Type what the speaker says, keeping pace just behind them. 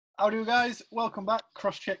How do you guys? Welcome back.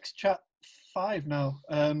 Crosschecks Chat 5 now.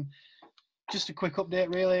 Just a quick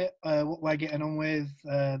update, really. What we're getting on with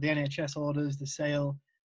the NHS orders, the sale,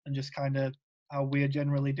 and just kind of how we're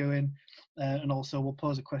generally doing. And also, we'll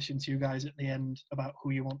pose a question to you guys at the end about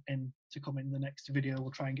who you want in to come in the next video.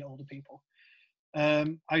 We'll try and get older people. How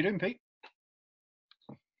you doing, Pete?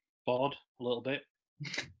 Bored a little bit.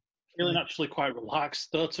 Feeling actually quite relaxed,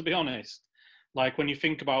 though, to be honest. Like, when you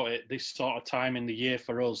think about it, this sort of time in the year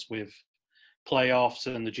for us with playoffs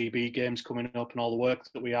and the GB games coming up and all the work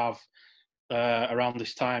that we have around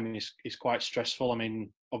this time is quite stressful. I mean,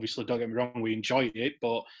 obviously, don't get me wrong, we enjoy it,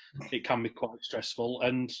 but it can be quite stressful.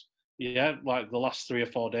 And yeah, like the last 3 or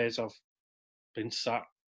 4 days, I've been sat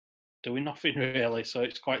doing nothing really, so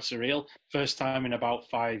it's quite surreal. First time in about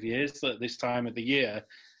 5 years that this time of the year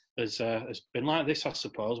has been like this, I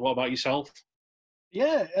suppose. What about yourself?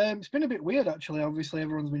 Yeah, it's been a bit weird actually. Obviously,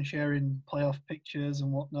 everyone's been sharing playoff pictures and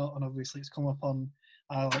whatnot, and obviously, it's come up on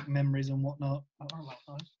like memories and whatnot.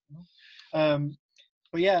 But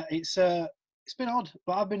yeah, it's been odd.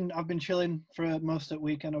 But I've been chilling for most of the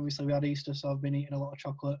weekend. Obviously, we had Easter, so I've been eating a lot of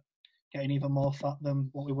chocolate, getting even more fat than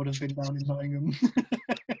what we would have been down in Nottingham.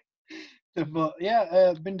 But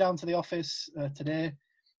yeah, been down to the office today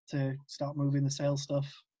to start moving the sales stuff,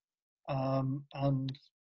 and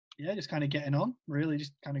yeah, just kind of getting on. Really,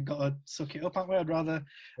 just kind of got to suck it up, haven't we? I'd rather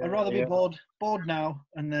be bored now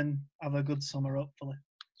and then have a good summer, hopefully.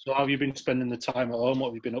 So, how have you been spending the time at home? What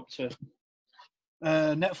have you been up to?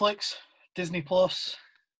 Netflix, Disney Plus.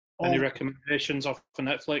 Any recommendations off for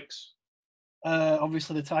Netflix?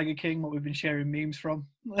 Obviously, the Tiger King, what we've been sharing memes from.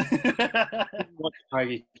 Watch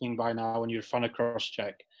Tiger King by now, and you're a fan of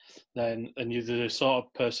Crosscheck, and you're the sort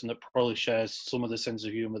of person that probably shares some of the sense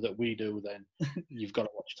of humour that we do, then you've got to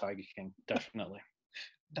watch Tiger King, definitely.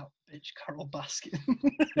 That bitch, Carol Baskin.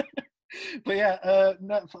 But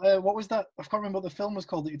yeah, what was that? I can't remember what the film was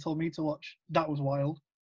called that you told me to watch. That was wild.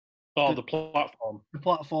 Oh, the platform. The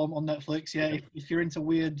platform on Netflix, yeah. If you're into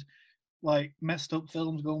weird, like, messed up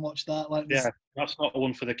films, go and watch that. Like, yeah, that's not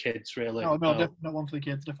one for the kids, really. No, definitely not one for the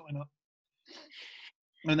kids, definitely not.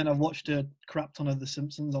 And then I've watched a crap ton of The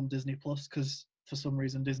Simpsons on Disney Plus because for some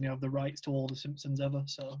reason Disney have the rights to all the Simpsons ever,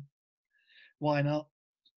 so why not?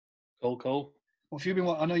 Cool. What have you been?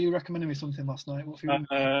 I know you recommended me something last night. What have you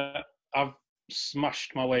been? I've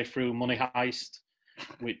smashed my way through Money Heist,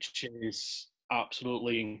 which is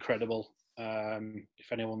absolutely incredible.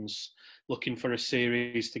 If anyone's looking for a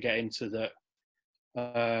series to get into that,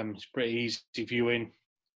 it's pretty easy viewing.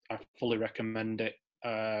 I fully recommend it.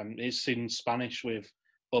 It's in Spanish with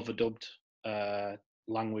overdubbed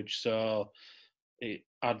language, so it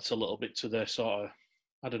adds a little bit to the sort of,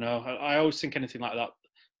 I don't know, I always think anything like that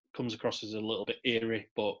comes across as a little bit eerie,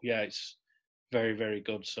 but yeah, it's very, very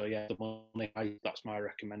good. So yeah, the Money Heist, that's my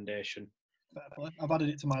recommendation. I've added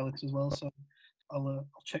it to my list as well, so I'll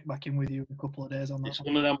check back in with you in a couple of days on that. It's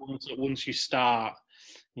one of them ones that once you start,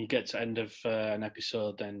 you get to end of an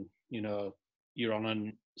episode, then you know you're on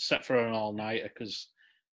and set for an all-nighter because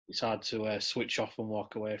it's hard to switch off and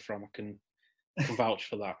walk away from. I can vouch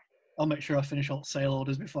for that. I'll make sure I finish all sale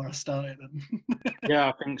orders before I start it then. Yeah,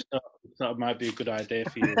 I think so. That might be a good idea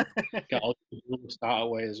for you. Get all the start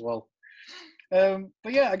away as well.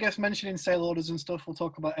 But yeah, I guess mentioning sale orders and stuff, we'll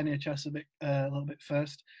talk about NHS a little bit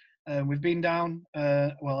first. We've been down,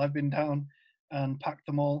 I've been down and packed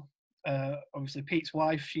them all. Obviously, Pete's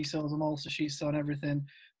wife, she sells them all, so she's sewn everything.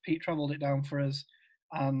 Pete travelled it down for us,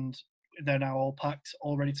 and they're now all packed,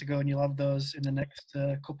 all ready to go, and you'll have those in the next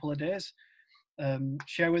couple of days.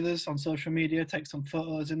 Share with us on social media, take some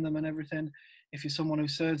photos in them and everything. If you're someone who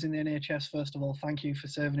serves in the NHS, first of all, thank you for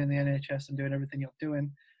serving in the NHS and doing everything you're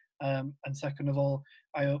doing. And second of all,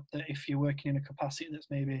 I hope that if you're working in a capacity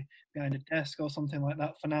that's maybe behind a desk or something like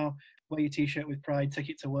that, for now, wear your t-shirt with pride, take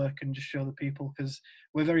it to work and just show the people, because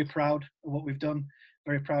we're very proud of what we've done,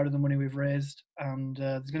 very proud of the money we've raised, and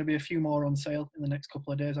there's going to be a few more on sale in the next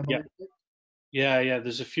couple of days, I believe. Yeah,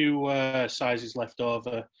 there's a few sizes left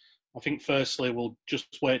over. I think firstly we'll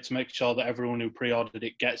just wait to make sure that everyone who pre-ordered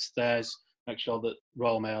it gets theirs, make sure that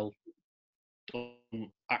Royal Mail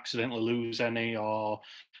don't accidentally lose any, or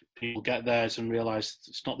people get theirs and realise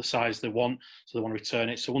it's not the size they want, so they want to return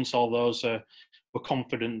it. So once all those we're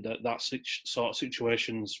confident that sort of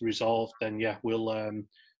situation's resolved, then yeah,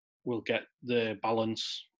 we'll get the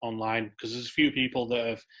balance online, because there's a few people that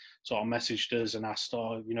have sort of messaged us and asked,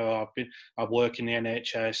 I work in the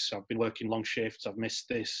NHS, I've been working long shifts, I've missed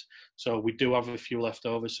this. So we do have a few left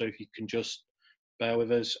over, so if you can just bear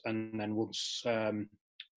with us, and then once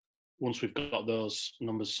we've got those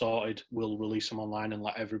numbers sorted, we'll release them online and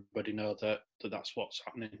let everybody know that that's what's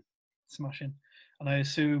happening. Smashing. And I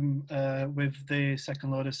assume with the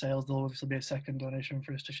second load of sales, there'll obviously be a second donation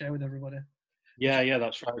for us to share with everybody. Yeah,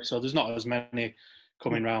 that's right. So there's not as many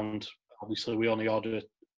coming round. Obviously, we only ordered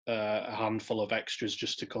a handful of extras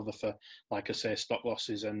just to cover for, like I say, stock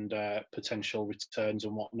losses and potential returns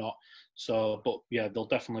and whatnot. So, but yeah, there'll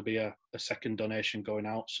definitely be a second donation going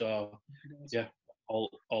out. So, yeah,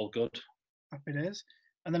 all good. Happy days.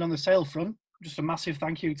 And then on the sale front, just a massive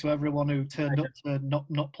thank you to everyone who turned up to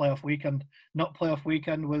not playoff weekend. Not playoff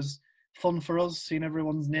weekend was fun for us, seeing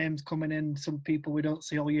everyone's names coming in. Some people we don't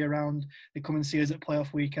see all year round, they come and see us at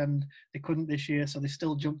playoff weekend. They couldn't this year, so they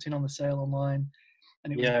still jumped in on the sale online.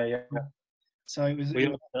 And it was so it was,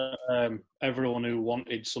 everyone who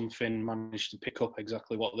wanted something managed to pick up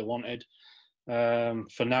exactly what they wanted.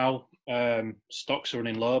 For now, stocks are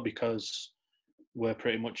running low because we're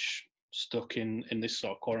pretty much stuck in this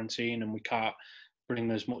sort of quarantine and we can't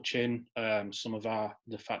bring as much in. Some of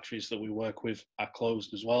the factories that we work with are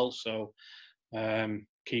closed as well, so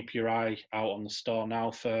keep your eye out on the store now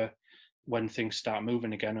for when things start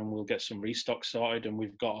moving again, and we'll get some restock sorted. And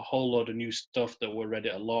we've got a whole load of new stuff that we're ready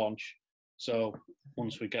to launch. So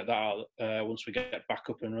once we get that out, once we get back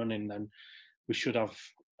up and running, then we should have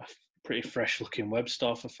a pretty fresh looking web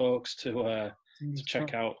store for folks to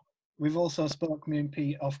check out. We've also spoke, me and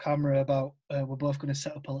Pete, off camera about we're both going to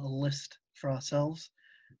set up a little list for ourselves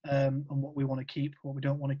on what we want to keep, what we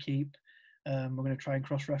don't want to keep. We're going to try and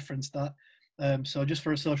cross-reference that. So just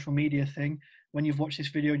for a social media thing, when you've watched this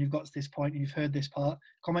video and you've got to this point and you've heard this part,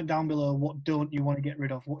 comment down below what don't you want to get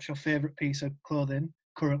rid of. What's your favourite piece of clothing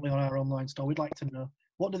currently on our online store? We'd like to know.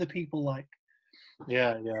 What do the people like?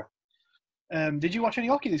 Yeah. Did you watch any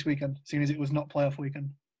hockey this weekend, seeing as it was not playoff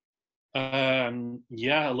weekend?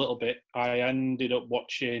 Yeah, a little bit. I ended up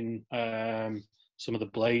watching some of the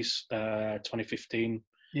Blaze 2015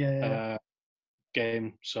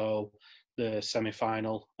 game, so the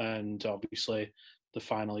semi-final and obviously the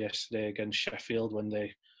final yesterday against Sheffield when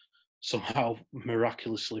they somehow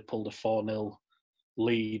miraculously pulled a 4-0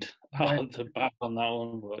 lead out of the back on that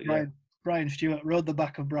one. But Brian Stewart rode the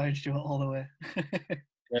back of Brian Stewart all the way.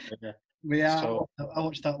 Yeah. So, I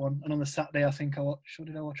watched that one, and on the Saturday, I think I watched. What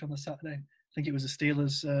did I watch on the Saturday? I think it was the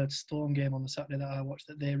Steelers Storm game on the Saturday that I watched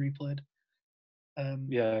that they replayed.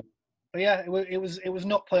 But yeah, it was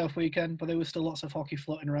not playoff weekend, but there was still lots of hockey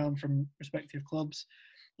floating around from respective clubs.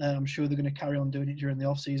 I'm sure they're going to carry on doing it during the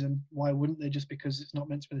off season. Why wouldn't they? Just because it's not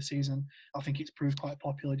meant to be the season. I think it's proved quite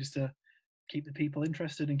popular just to keep the people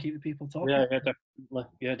interested and keep the people talking.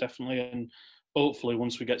 Yeah, definitely. And hopefully,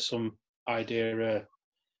 once we get some idea,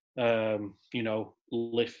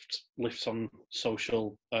 lifts on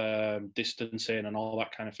social distancing and all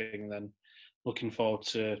that kind of thing, then looking forward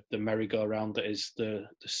to the merry-go-round that is the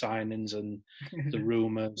signings and the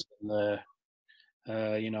rumours and the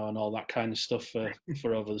and all that kind of stuff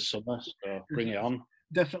for over the summer. So bring it on.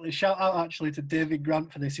 Definitely. Shout out actually to David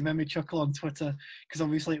Grant for this. He made me chuckle on Twitter because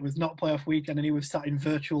obviously it was not playoff weekend and he was sat in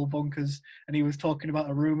virtual bunkers and he was talking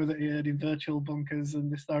about a rumour that he heard in virtual bunkers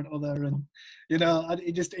and this, that and other. And,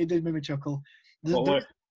 it did make me chuckle.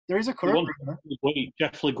 There is a current rumour.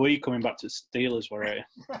 Jeff Legui coming back to Steelers, were it?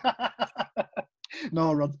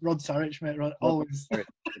 No, Rod Sarich, mate. Always.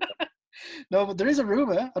 No, but there is a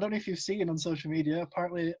rumour. I don't know if you've seen on social media.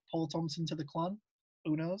 Apparently, Paul Thompson to the Clan.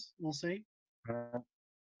 Who knows? We'll see.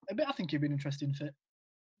 I think he'd be an interesting fit.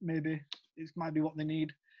 Maybe it might be what they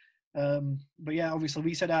need. But yeah, obviously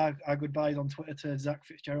we said our goodbyes on Twitter to Zach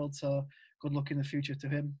Fitzgerald. So good luck in the future to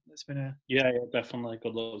him. It's been definitely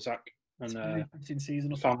good luck, Zach. And interesting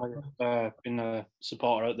season. Family been a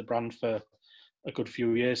supporter of the brand for a good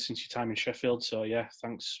few years since your time in Sheffield. So yeah,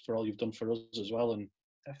 thanks for all you've done for us as well. And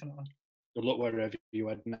definitely good luck wherever you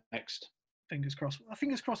head next. Fingers crossed.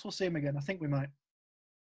 Fingers crossed we'll see him again. I think we might.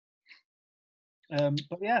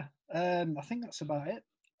 But yeah, I think that's about it.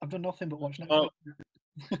 I've done nothing but watch Netflix.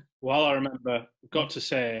 Well, I remember, got to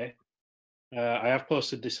say, I have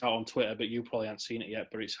posted this out on Twitter, but you probably haven't seen it yet,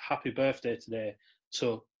 but it's happy birthday today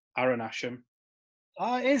to Aaron Asham.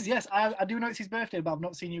 Oh, it is, yes. I do know it's his birthday, but I've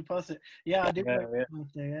not seen you post it. Yeah, I do know it's his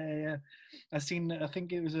birthday. Yeah. I've seen, I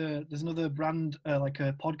think it was there's another brand, like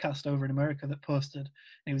a podcast over in America that posted,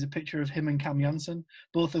 and it was a picture of him and Cam Janssen,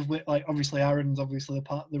 both of which, like, obviously Aaron's obviously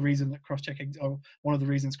the reason that or one of the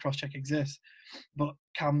reasons Crosscheck exists, but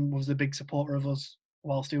Cam was a big supporter of us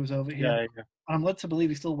whilst he was over here. Yeah. And I'm led to believe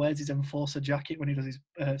he still wears his Enforcer jacket when he does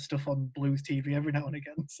his stuff on Blues TV every now and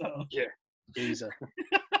again. So yeah, he's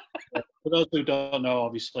for those who don't know,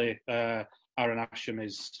 obviously, Aaron Asham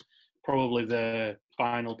is probably the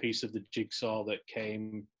final piece of the jigsaw that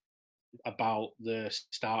came about the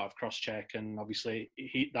start of Crosscheck, and obviously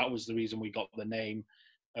that was the reason we got the name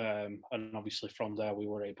And obviously from there we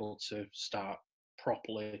were able to start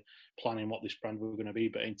properly planning what this brand were going to be.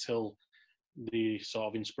 But until the sort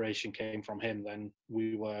of inspiration came from him, then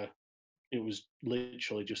it was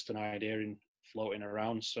literally just an idea and floating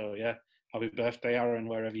around. So yeah, happy birthday, Aaron,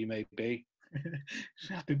 wherever you may be.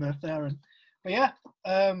 Happy birthday, Aaron. But yeah,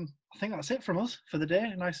 I think that's it from us for the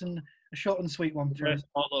day. Nice and a short and sweet one for us.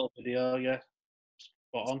 Small little video, yeah,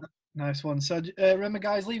 spot on. Nice one. So remember,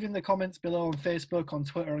 guys, leave in the comments below on Facebook, on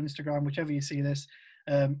Twitter, on Instagram, whichever you see this.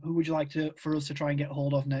 Who would you like for us to try and get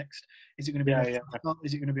hold of next? Is it going to be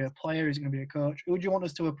Is it going to be a player? Is it going to be a coach? Who would you want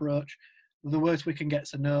us to approach? The worst we can get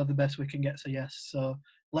is a no. The best we can get is a yes. So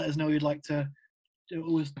let us know who you'd like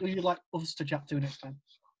us to chat to next time.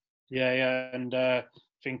 Yeah, and I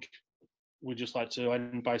think we'd just like to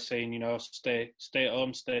end by saying, stay at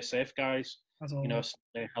home, stay safe, guys.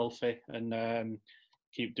 Stay healthy, and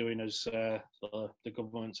keep doing as the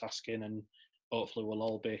government's asking, and hopefully we'll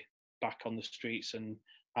all be back on the streets and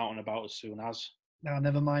out and about as soon as. No,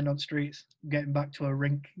 never mind on streets. Getting back to a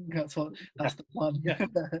rink. That's the plan. Yeah.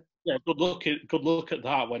 Good luck at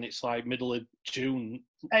that when it's like middle of June,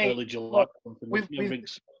 early July. Look,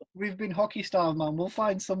 we've been hockey stars, man. We'll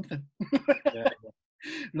find something. Yeah.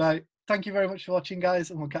 Right. Thank you very much for watching,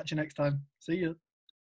 guys, and we'll catch you next time. See you.